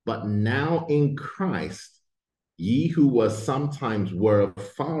 But now in Christ, ye who were sometimes were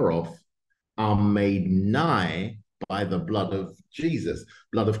far off, are made nigh by the blood of Jesus,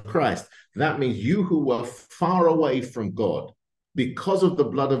 blood of Christ. That means you who were far away from God, because of the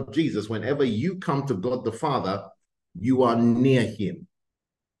blood of Jesus, whenever you come to God the Father, you are near him.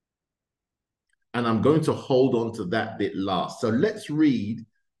 And I'm going to hold on to that bit last. So let's read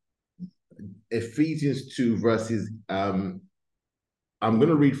Ephesians 2 verses, I'm going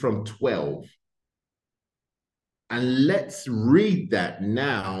to read from 12. And let's read that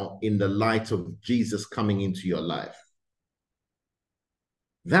now in the light of Jesus coming into your life.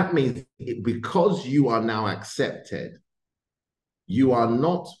 That means because you are now accepted, you are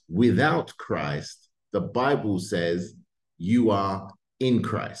not without Christ. The Bible says you are in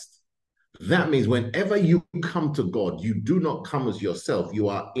Christ. That means whenever you come to God, you do not come as yourself, you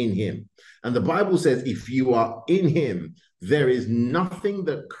are in him. And the Bible says if you are in him, there is nothing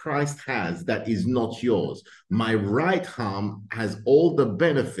that Christ has that is not yours. My right arm has all the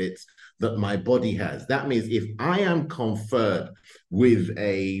benefits that my body has. That means if I am conferred with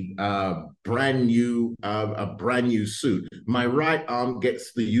a brand new suit, my right arm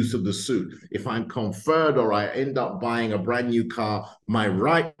gets the use of the suit. If I'm conferred or I end up buying a brand new car, my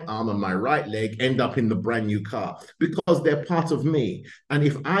right arm and my right leg end up in the brand new car because they're part of me. And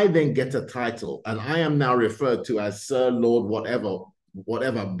if I then get a title and I am now referred to as Sir, Lord, whatever,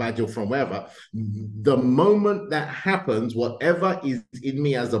 Bajo from wherever, the moment that happens, whatever is in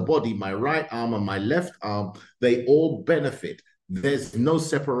me as a body, my right arm and my left arm, they all benefit. There's no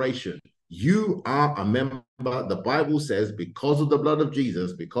separation. You are a member. The Bible says because of the blood of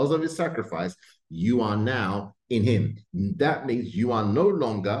Jesus, because of his sacrifice, you are now in him. That means you are no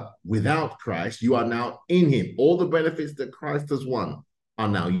longer without Christ. You are now in him. All the benefits that Christ has won are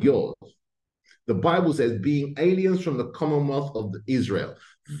now yours. The Bible says being aliens from the commonwealth of Israel.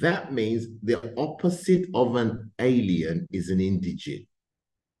 That means the opposite of an alien is an indigent.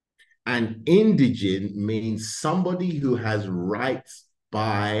 An indigent means somebody who has rights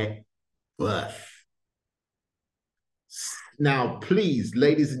by birth. Now, please,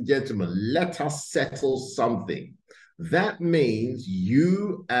 ladies and gentlemen, let us settle something. That means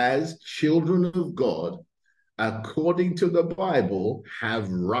you, as children of God, according to the Bible, have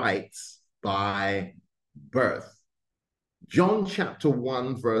rights by birth. John chapter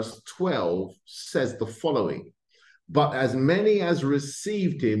 1, verse 12 says the following: but as many as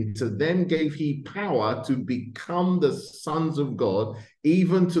received him, to them gave he power to become the sons of God,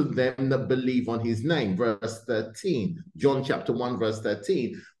 even to them that believe on his name. Verse 13, John chapter 1, verse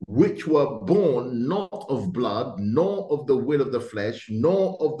 13, which were born not of blood, nor of the will of the flesh,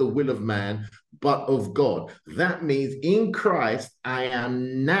 nor of the will of man, but of God. That means in Christ, I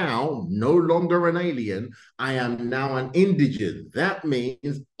am now no longer an alien. I am now an indigent. That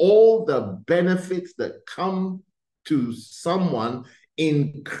means all the benefits that come to someone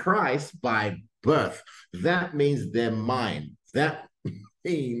in Christ by birth. That means they're mine. That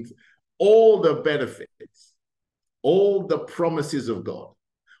means all the benefits, all the promises of God,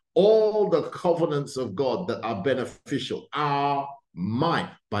 all the covenants of God that are beneficial are mine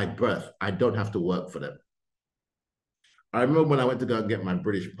by birth. I don't have to work for them. I remember when I went to go and get my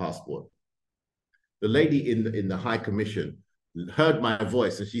British passport, the lady in the High Commission heard my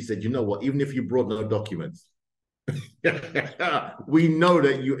voice and she said, you know what, even if you brought no documents, we know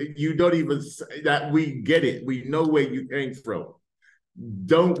that you don't even say that. We get it. We know where you came from.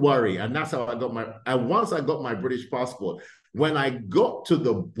 Don't worry. And that's how I got and once I got my British passport, when I got to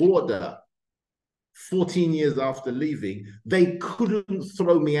the border 14 years after leaving, they couldn't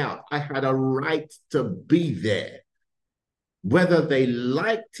throw me out. I had a right to be there. Whether they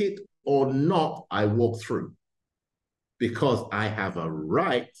liked it or not, I walked through because I have a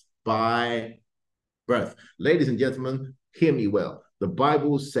right by birth. Ladies and gentlemen, hear me well. The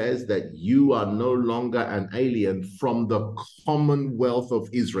Bible says that you are no longer an alien from the commonwealth of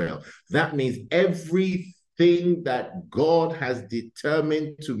Israel. That means everything that God has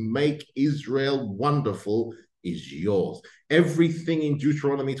determined to make Israel wonderful is yours. Everything in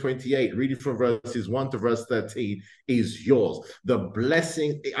Deuteronomy 28, reading from verses 1 to verse 13, is yours. The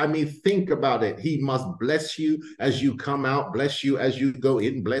blessing, I mean, think about it. He must bless you as you come out, bless you as you go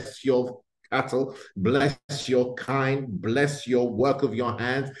in, bless your cattle, bless your kind, bless your work of your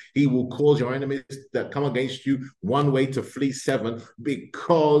hands. He will cause your enemies that come against you one way to flee seven,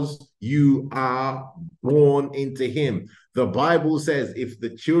 because you are born into him. The Bible says if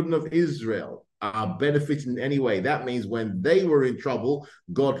the children of Israel are benefiting in any way, that means when they were in trouble,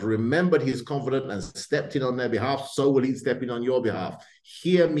 God remembered his covenant and stepped in on their behalf. So will he step in on your behalf.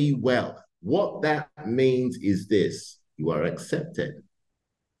 Hear me well. What that means is this: you are accepted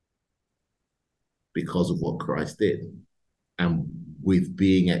because of what Christ did. And with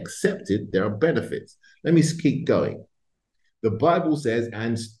being accepted, there are benefits. Let me keep going. The Bible says,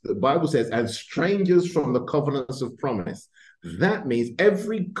 and strangers from the covenants of promise. That means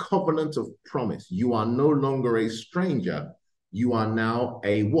every covenant of promise, you are no longer a stranger. You are now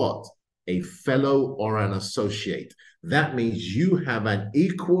a what? A fellow or an associate. That means you have an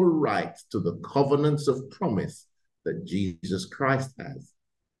equal right to the covenants of promise that Jesus Christ has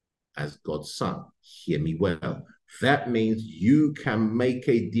as God's son. Hear me well. That means you can make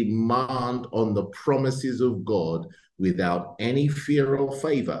a demand on the promises of God without any fear or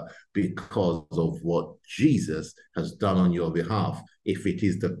favor because of what Jesus has done on your behalf. If it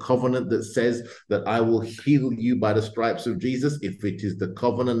is the covenant that says that I will heal you by the stripes of Jesus, if it is the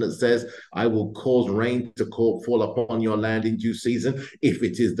covenant that says I will cause rain to fall upon your land in due season, if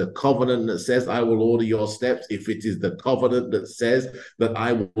it is the covenant that says I will order your steps, if it is the covenant that says that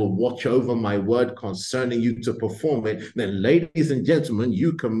I will watch over my word concerning you to perform it, then ladies and gentlemen,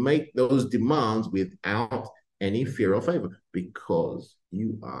 you can make those demands without any fear or favor because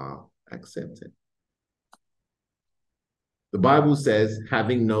you are accepted. The Bible says,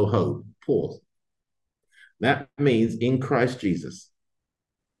 having no hope. Pause. That means in Christ Jesus,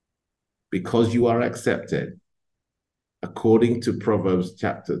 because you are accepted, according to Proverbs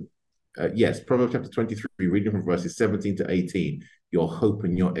chapter 23, reading from verses 17 to 18, your hope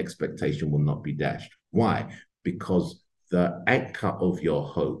and your expectation will not be dashed. Why? Because the anchor of your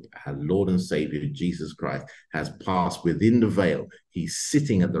hope, our Lord and Savior Jesus Christ, has passed within the veil. He's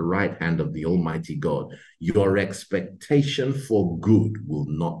sitting at the right hand of the Almighty God. Your expectation for good will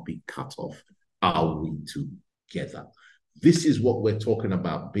not be cut off. Are we together? This is what we're talking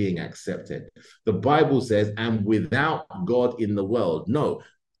about, being accepted. The Bible says, and without God in the world. No,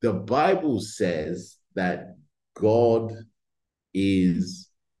 the Bible says that God is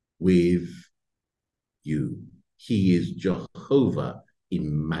with you. He is Jehovah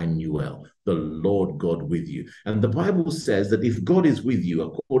Emmanuel, the Lord God with you. And the Bible says that if God is with you,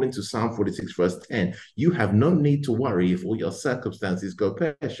 according to Psalm 46, verse 10, you have no need to worry if all your circumstances go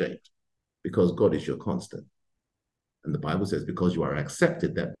pear-shaped, because God is your constant. And the Bible says, because you are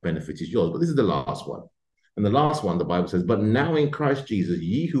accepted, that benefit is yours. But this is the last one. And the last one, the Bible says, but now in Christ Jesus,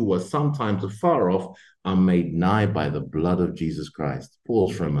 ye who were sometimes afar off are made nigh by the blood of Jesus Christ.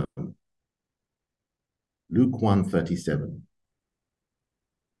 Pause for a moment. Luke 1:37.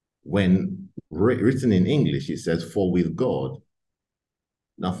 When written in English, it says, for with God,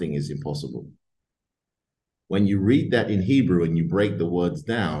 nothing is impossible. When you read that in Hebrew and you break the words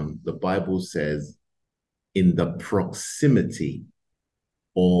down, the Bible says, in the proximity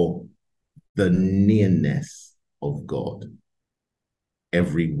or the nearness of God,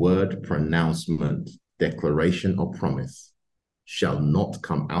 every word, pronouncement, declaration, or promise shall not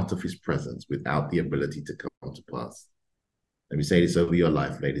come out of his presence without the ability to come to pass. Let me say this over your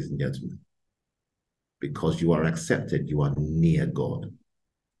life, ladies and gentlemen. Because you are accepted, you are near God.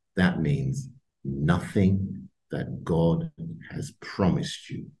 That means nothing that God has promised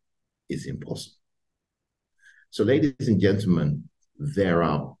you is impossible. So, ladies and gentlemen, there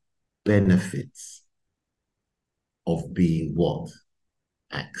are benefits of being what?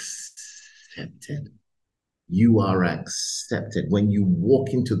 Accepted. You are accepted. When you walk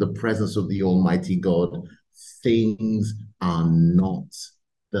into the presence of the Almighty God, things are not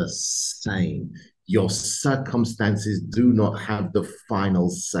the same. Your circumstances do not have the final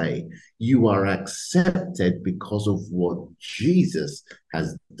say. You are accepted because of what Jesus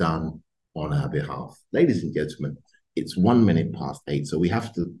has done on our behalf. Ladies and gentlemen, it's 1 minute past 8, so we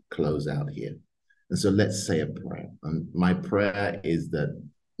have to close out here. And so let's say a prayer. And my prayer is that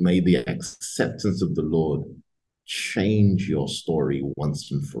may the acceptance of the Lord change your story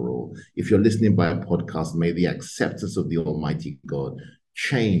once and for all. If you're listening by a podcast, may the acceptance of the Almighty God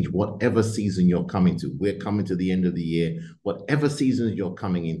change whatever season you're coming to. We're coming to the end of the year. Whatever season you're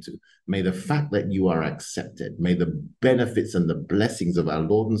coming into, may the fact that you are accepted, may the benefits and the blessings of our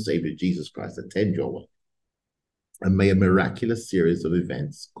Lord and Savior Jesus Christ attend your way. And may a miraculous series of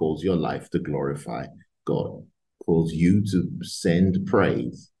events cause your life to glorify God, cause you to send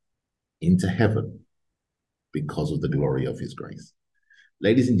praise into heaven because of the glory of his grace.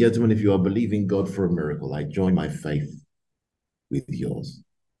 Ladies and gentlemen, if you are believing God for a miracle, I join my faith with yours.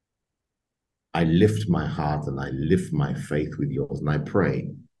 I lift my heart and I lift my faith with yours. And I pray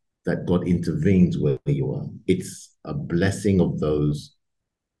that God intervenes where you are. It's a blessing of those.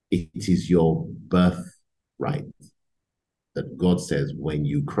 It is your birthright that God says, when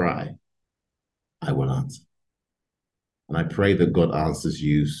you cry, I will answer. And I pray that God answers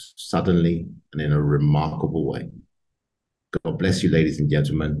you suddenly and in a remarkable way. God bless you, ladies and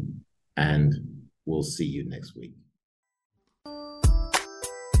gentlemen, and we'll see you next week.